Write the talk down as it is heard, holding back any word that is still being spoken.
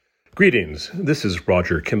Greetings. This is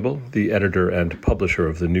Roger Kimball, the editor and publisher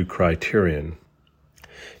of the new Criterion.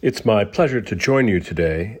 It's my pleasure to join you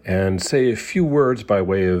today and say a few words by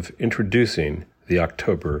way of introducing the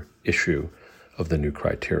October issue of the new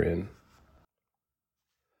Criterion.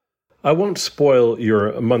 I won't spoil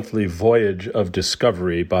your monthly voyage of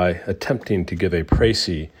discovery by attempting to give a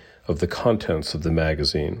précis of the contents of the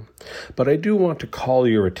magazine, but I do want to call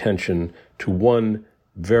your attention to one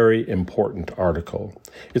very important article.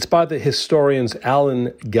 It's by the historians Alan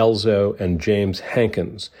Guelzo and James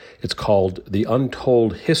Hankins. It's called The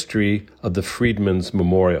Untold History of the Freedmen's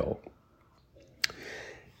Memorial.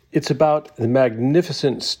 It's about the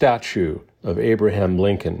magnificent statue of Abraham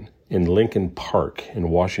Lincoln in Lincoln Park in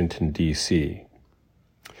Washington, D.C.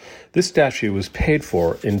 This statue was paid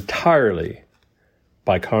for entirely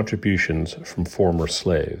by contributions from former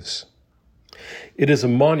slaves. It is a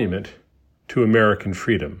monument to American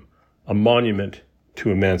freedom, a monument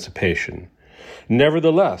to emancipation.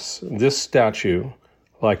 Nevertheless, this statue,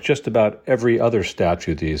 like just about every other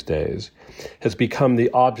statue these days, has become the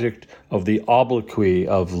object of the obloquy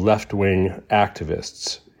of left-wing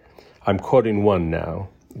activists. I'm quoting one now.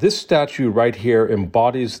 This statue right here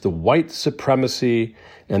embodies the white supremacy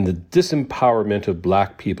and the disempowerment of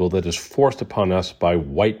black people that is forced upon us by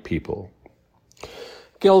white people.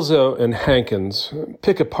 Guelzo and Hankins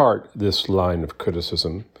pick apart this line of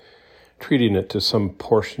criticism, treating it to some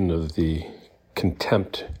portion of the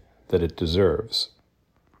contempt that it deserves.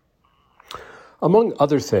 Among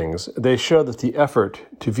other things, they show that the effort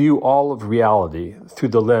to view all of reality through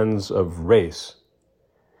the lens of race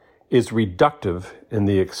is reductive in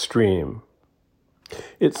the extreme.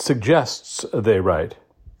 It suggests, they write,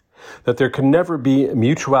 that there can never be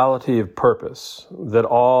mutuality of purpose, that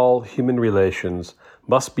all human relations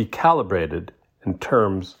must be calibrated in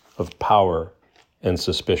terms of power and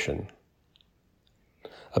suspicion.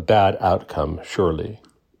 A bad outcome, surely.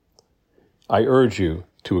 I urge you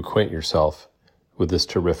to acquaint yourself with this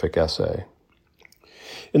terrific essay.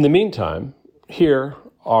 In the meantime, here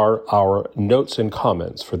are our notes and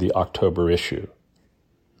comments for the October issue.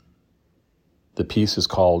 The piece is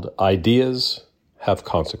called Ideas Have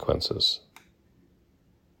Consequences.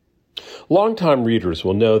 Longtime readers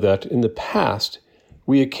will know that in the past,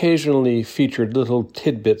 we occasionally featured little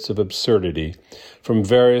tidbits of absurdity from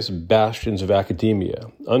various bastions of academia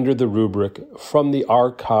under the rubric From the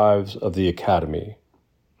Archives of the Academy.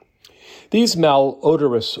 These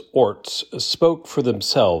malodorous orts spoke for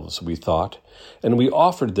themselves, we thought, and we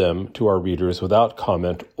offered them to our readers without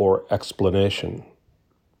comment or explanation.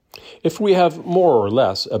 If we have more or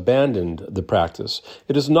less abandoned the practice,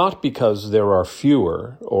 it is not because there are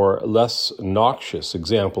fewer or less noxious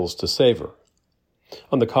examples to savor.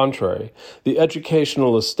 On the contrary, the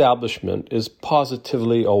educational establishment is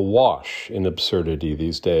positively awash in absurdity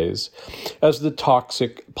these days, as the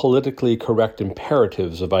toxic, politically correct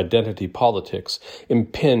imperatives of identity politics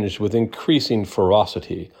impinge with increasing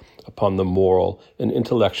ferocity upon the moral and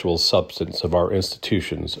intellectual substance of our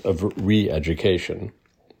institutions of re-education.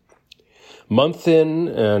 Month in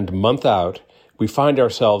and month out, we find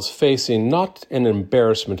ourselves facing not an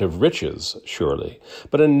embarrassment of riches, surely,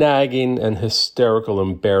 but a nagging and hysterical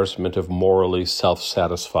embarrassment of morally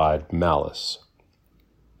self-satisfied malice.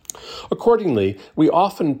 Accordingly, we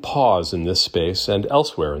often pause in this space and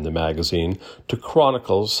elsewhere in the magazine to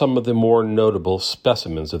chronicle some of the more notable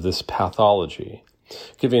specimens of this pathology,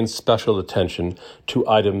 giving special attention to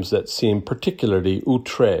items that seem particularly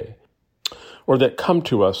outré, or that come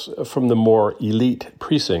to us from the more elite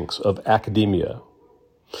precincts of academia.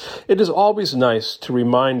 It is always nice to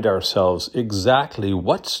remind ourselves exactly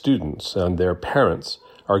what students and their parents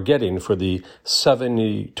are getting for the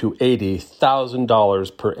 $70,000 to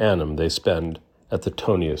 $80,000 per annum they spend at the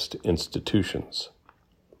toniest institutions.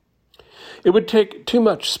 It would take too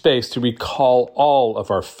much space to recall all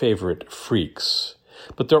of our favorite freaks,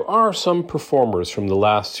 but there are some performers from the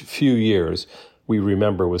last few years we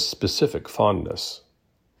remember with specific fondness.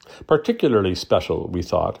 Particularly special, we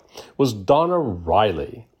thought, was Donna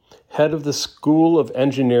Riley, head of the School of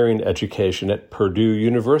Engineering Education at Purdue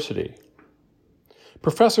University.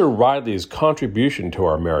 Professor Riley's contribution to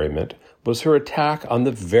our merriment was her attack on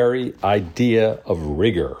the very idea of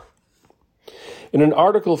rigor. In an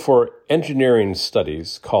article for Engineering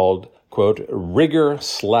Studies called, quote,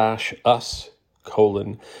 Rigor/Us,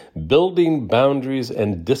 building boundaries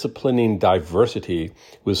and disciplining diversity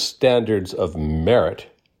with standards of merit,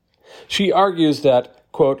 she argues that,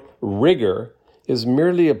 quote, rigor is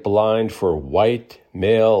merely a blind for white,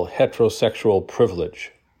 male, heterosexual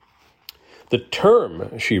privilege. The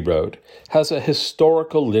term, she wrote, has a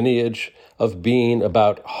historical lineage of being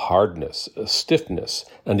about hardness, stiffness,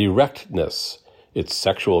 and erectness. Its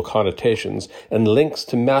sexual connotations and links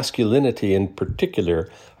to masculinity in particular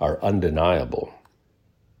are undeniable.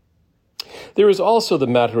 There is also the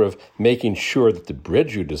matter of making sure that the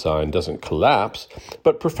bridge you design doesn't collapse,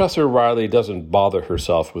 but Professor Riley doesn't bother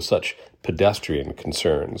herself with such pedestrian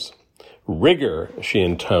concerns. Rigor, she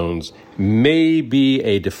intones, may be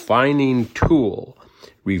a defining tool,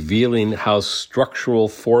 revealing how structural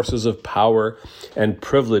forces of power and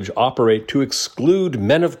privilege operate to exclude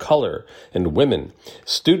men of color and women,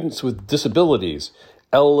 students with disabilities,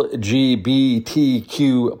 LGBTQ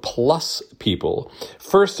plus people,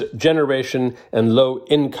 first-generation and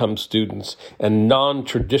low-income students, and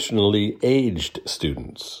non-traditionally aged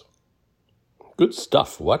students. Good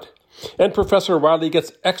stuff, what? And Professor Riley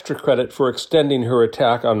gets extra credit for extending her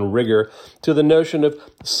attack on rigor to the notion of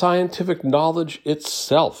scientific knowledge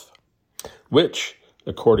itself, which,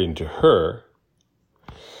 according to her,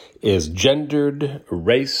 is gendered,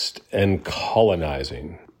 raced, and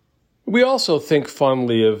colonizing. We also think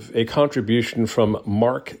fondly of a contribution from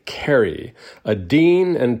Mark Carey, a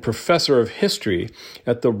dean and professor of history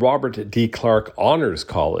at the Robert D. Clark Honors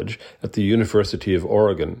College at the University of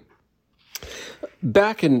Oregon.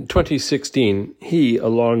 Back in 2016, he,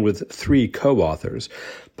 along with 3 co-authors,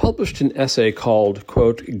 published an essay called,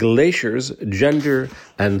 quote, Glaciers, Gender,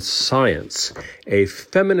 and Science, a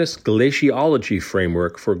feminist glaciology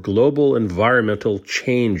framework for global environmental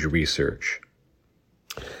change research.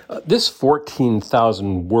 This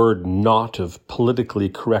 14,000-word knot of politically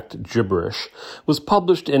correct gibberish was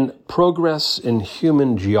published in Progress in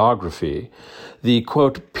Human Geography, the,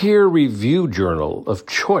 quote, peer review journal of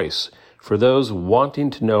choice for those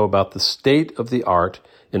wanting to know about the state of the art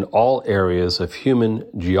in all areas of human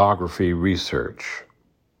geography research.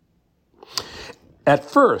 At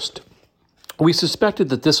first, we suspected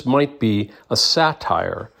that this might be a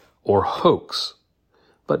satire or hoax,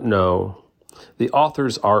 but no, the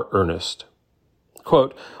authors are earnest.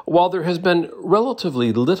 Quote, while there has been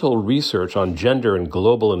relatively little research on gender and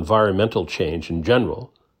global environmental change in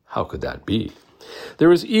general, how could that be?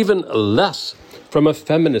 There is even less from a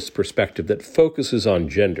feminist perspective that focuses on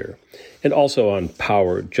gender and also on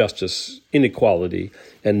power, justice, inequality,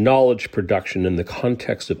 and knowledge production in the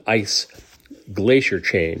context of ice, glacier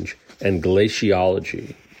change, and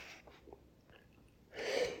glaciology.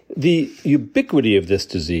 The ubiquity of this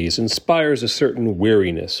disease inspires a certain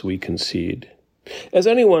weariness, we concede. As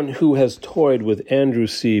anyone who has toyed with Andrew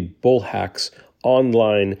C. Bullhack's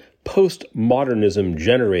online postmodernism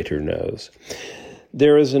generator knows,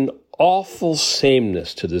 there is an awful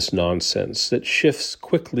sameness to this nonsense that shifts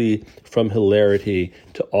quickly from hilarity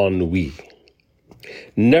to ennui.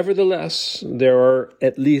 Nevertheless, there are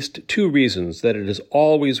at least 2 reasons that it is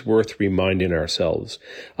always worth reminding ourselves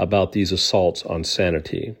about these assaults on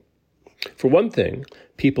sanity. For one thing,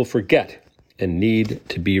 people forget and need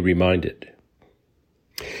to be reminded.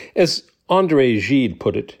 As André Gide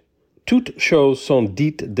put it, toutes choses sont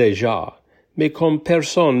dites déjà, mais comme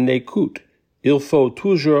personne n'écoute, il faut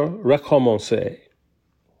toujours recommencer.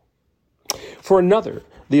 For another,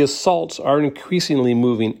 the assaults are increasingly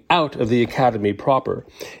moving out of the academy proper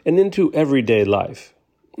and into everyday life.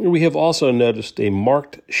 We have also noticed a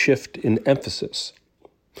marked shift in emphasis.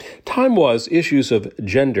 Time was issues of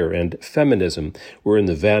gender and feminism were in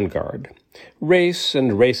the vanguard. Race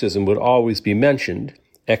and racism would always be mentioned,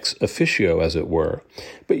 ex officio as it were,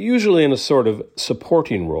 but usually in a sort of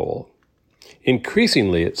supporting role.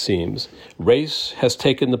 Increasingly, it seems, race has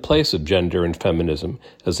taken the place of gender and feminism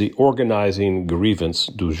as the organizing grievance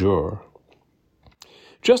du jour.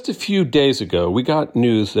 Just a few days ago, we got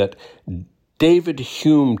news that David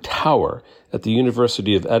Hume Tower at the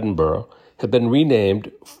University of Edinburgh had been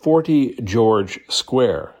renamed 40 George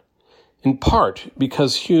Square, in part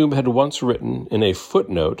because Hume had once written in a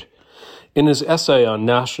footnote in his essay on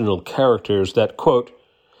national characters that, quote,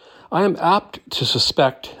 I am apt to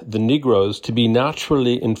suspect the Negroes to be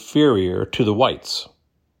naturally inferior to the whites.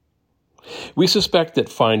 We suspect that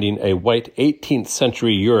finding a white 18th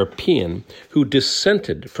century European who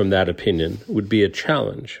dissented from that opinion would be a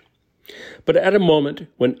challenge. But at a moment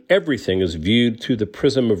when everything is viewed through the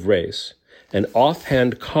prism of race, an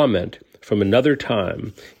offhand comment from another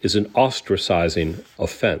time is an ostracizing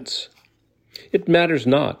offense. It matters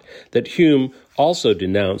not that Hume also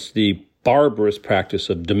denounced the barbarous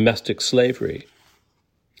practice of domestic slavery.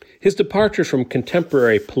 His departure from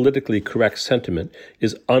contemporary politically correct sentiment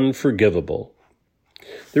is unforgivable.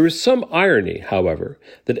 There is some irony, however,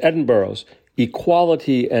 that Edinburgh's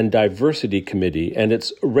Equality and Diversity Committee and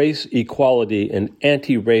its Race, Equality, and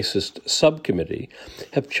Anti-Racist Subcommittee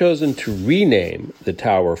have chosen to rename the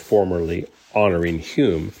tower formerly honoring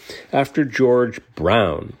Hume after George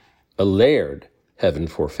Brown, a Laird, heaven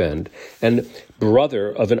forfend, and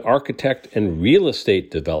brother of an architect and real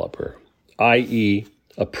estate developer, i.e.,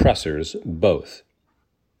 oppressors both.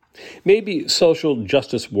 Maybe social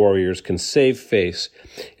justice warriors can save face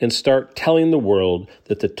and start telling the world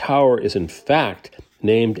that the tower is in fact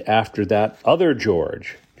named after that other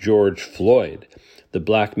George, George Floyd, the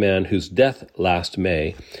black man whose death last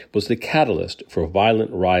May was the catalyst for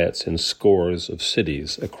violent riots in scores of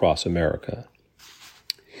cities across America.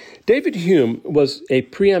 David Hume was a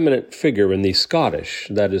preeminent figure in the Scottish,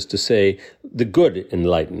 that is to say, the good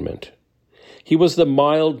Enlightenment. He was the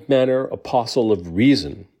mild-mannered apostle of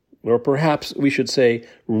reason, or perhaps we should say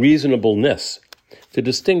reasonableness, to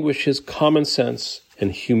distinguish his common sense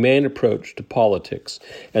and humane approach to politics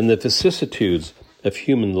and the vicissitudes of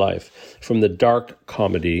human life from the dark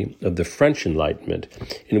comedy of the French Enlightenment,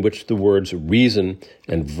 in which the words reason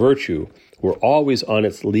and virtue were always on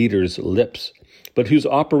its leader's lips, but whose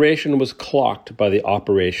operation was clocked by the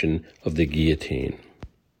operation of the guillotine.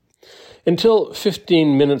 Until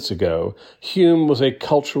 15 minutes ago, Hume was a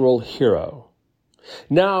cultural hero.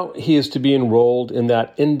 Now he is to be enrolled in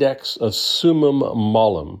that index of summum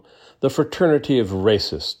malum, the fraternity of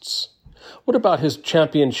racists. What about his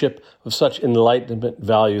championship of such Enlightenment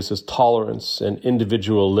values as tolerance and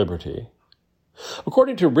individual liberty?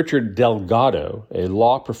 According to Richard Delgado, a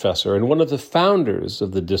law professor and one of the founders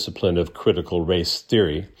of the discipline of critical race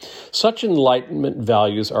theory, such Enlightenment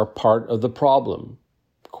values are part of the problem.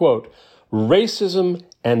 Quote, "Racism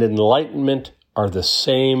and Enlightenment are the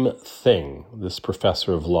same thing," this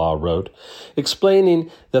professor of law wrote, explaining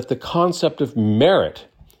that the concept of merit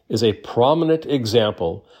is a prominent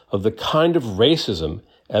example of the kind of racism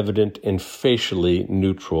evident in facially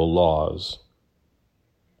neutral laws.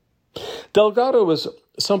 Delgado was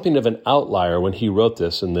something of an outlier when he wrote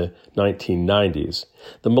this in the 1990s.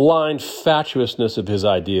 The malign fatuousness of his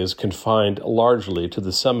ideas confined largely to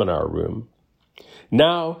the seminar room.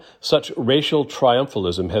 Now, such racial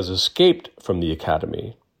triumphalism has escaped from the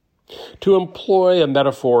academy. To employ a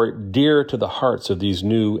metaphor dear to the hearts of these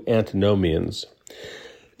new antinomians,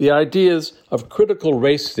 the ideas of critical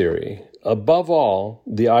race theory, above all,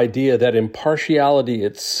 the idea that impartiality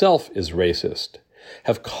itself is racist,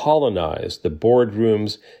 have colonized the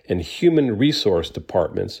boardrooms and human resource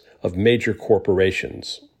departments of major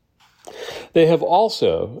corporations. They have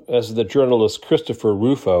also, as the journalist Christopher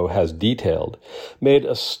Rufo has detailed, made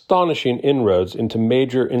astonishing inroads into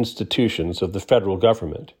major institutions of the federal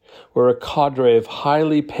government, where a cadre of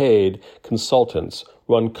highly paid consultants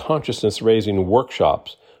run consciousness-raising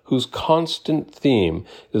workshops whose constant theme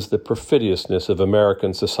is the perfidiousness of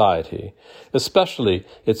American society, especially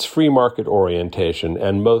its free market orientation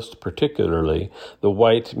and most particularly the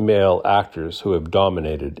white male actors who have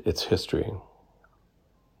dominated its history.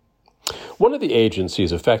 One of the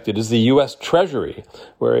agencies affected is the U.S. Treasury,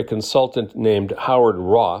 where a consultant named Howard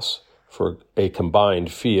Ross, for a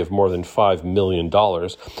combined fee of more than $5 million,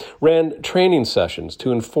 ran training sessions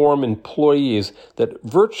to inform employees that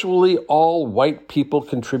virtually all white people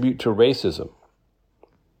contribute to racism.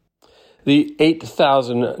 The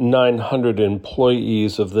 8,900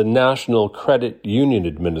 employees of the National Credit Union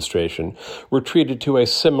Administration were treated to a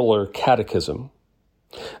similar catechism.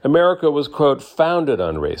 America was, quote, founded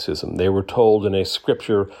on racism, they were told in a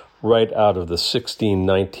scripture right out of the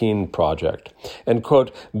 1619 Project, and,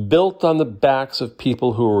 quote, built on the backs of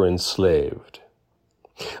people who were enslaved.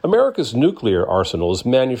 America's nuclear arsenal is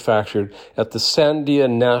manufactured at the Sandia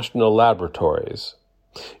National Laboratories.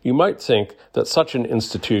 You might think that such an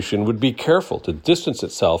institution would be careful to distance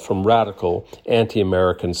itself from radical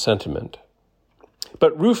anti-American sentiment.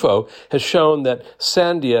 But Rufo has shown that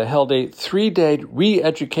Sandia held a 3-day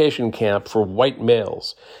re-education camp for white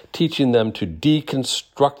males, teaching them to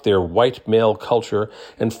deconstruct their white male culture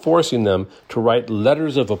and forcing them to write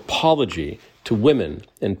letters of apology to women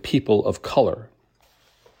and people of color.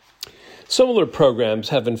 Similar programs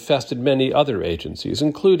have infested many other agencies,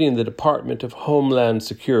 including the Department of Homeland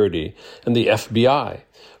Security and the FBI,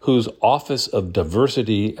 whose Office of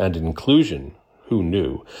Diversity and Inclusion, who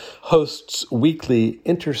knew, hosts weekly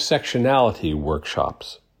intersectionality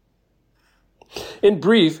workshops. In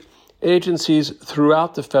brief, agencies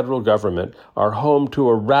throughout the federal government are home to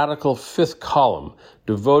a radical fifth column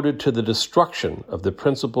devoted to the destruction of the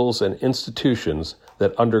principles and institutions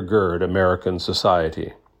that undergird American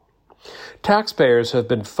society. Taxpayers have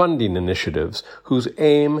been funding initiatives whose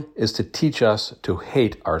aim is to teach us to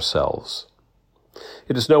hate ourselves.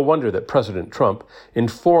 It is no wonder that President Trump,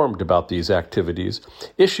 informed about these activities,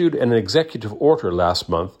 issued an executive order last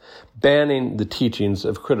month banning the teachings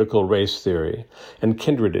of critical race theory and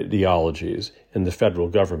kindred ideologies in the federal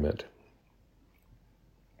government.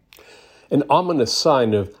 An ominous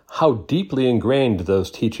sign of how deeply ingrained those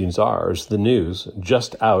teachings are is the news,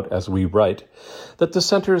 just out as we write, that the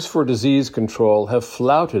Centers for Disease Control have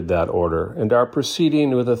flouted that order and are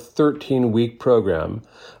proceeding with a 13-week program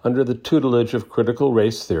under the tutelage of critical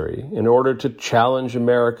race theory in order to challenge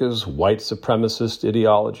America's white supremacist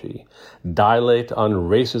ideology, dilate on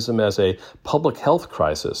racism as a public health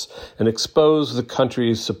crisis, and expose the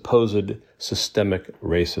country's supposed systemic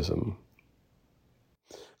racism.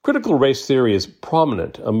 Critical race theory is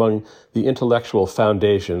prominent among the intellectual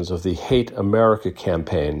foundations of the Hate America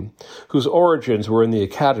campaign, whose origins were in the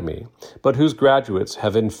academy, but whose graduates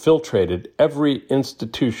have infiltrated every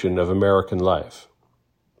institution of American life.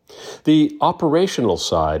 The operational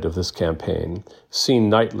side of this campaign, seen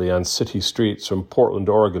nightly on city streets from Portland,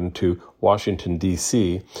 Oregon to Washington,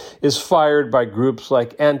 D.C., is fired by groups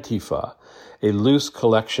like Antifa, a loose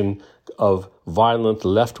collection of violent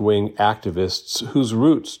left-wing activists whose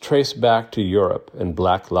roots trace back to Europe and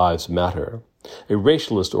Black Lives Matter, a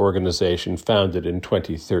racialist organization founded in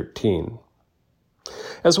 2013.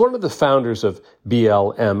 As one of the founders of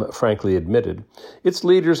BLM frankly admitted, its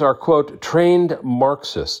leaders are, quote, trained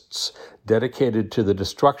Marxists dedicated to the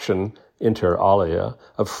destruction, inter alia,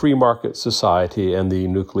 of free market society and the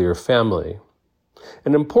nuclear family.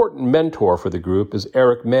 An important mentor for the group is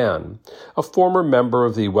Eric Mann, a former member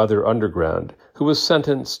of the Weather Underground, who was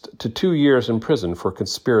sentenced to 2 years in prison for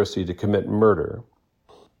conspiracy to commit murder.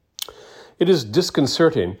 It is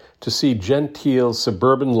disconcerting to see genteel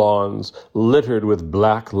suburban lawns littered with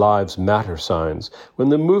Black Lives Matter signs when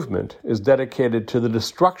the movement is dedicated to the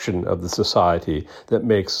destruction of the society that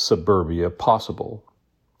makes suburbia possible.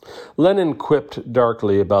 Lenin quipped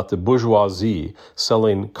darkly about the bourgeoisie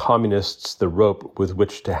selling communists the rope with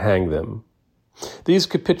which to hang them. These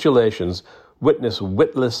capitulations witness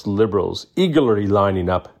witless liberals eagerly lining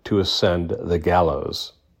up to ascend the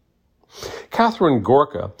gallows. Catherine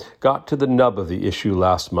Gorka got to the nub of the issue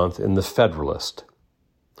last month in The Federalist.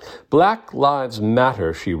 Black Lives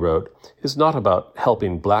Matter, she wrote, is not about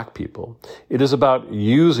helping black people. It is about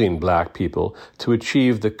using black people to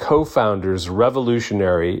achieve the co-founders'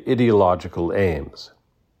 revolutionary ideological aims.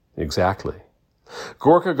 Exactly.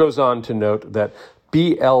 Gorka goes on to note that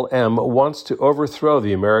BLM wants to overthrow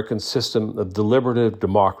the American system of deliberative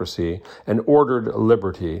democracy and ordered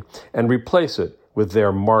liberty and replace it with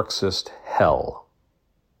their Marxist hell.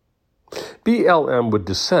 BLM would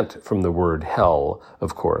dissent from the word hell,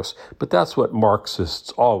 of course, but that's what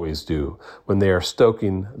Marxists always do when they are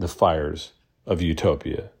stoking the fires of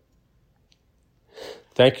utopia.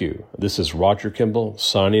 Thank you. This is Roger Kimball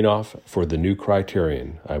signing off for the New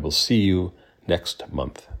Criterion. I will see you next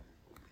month.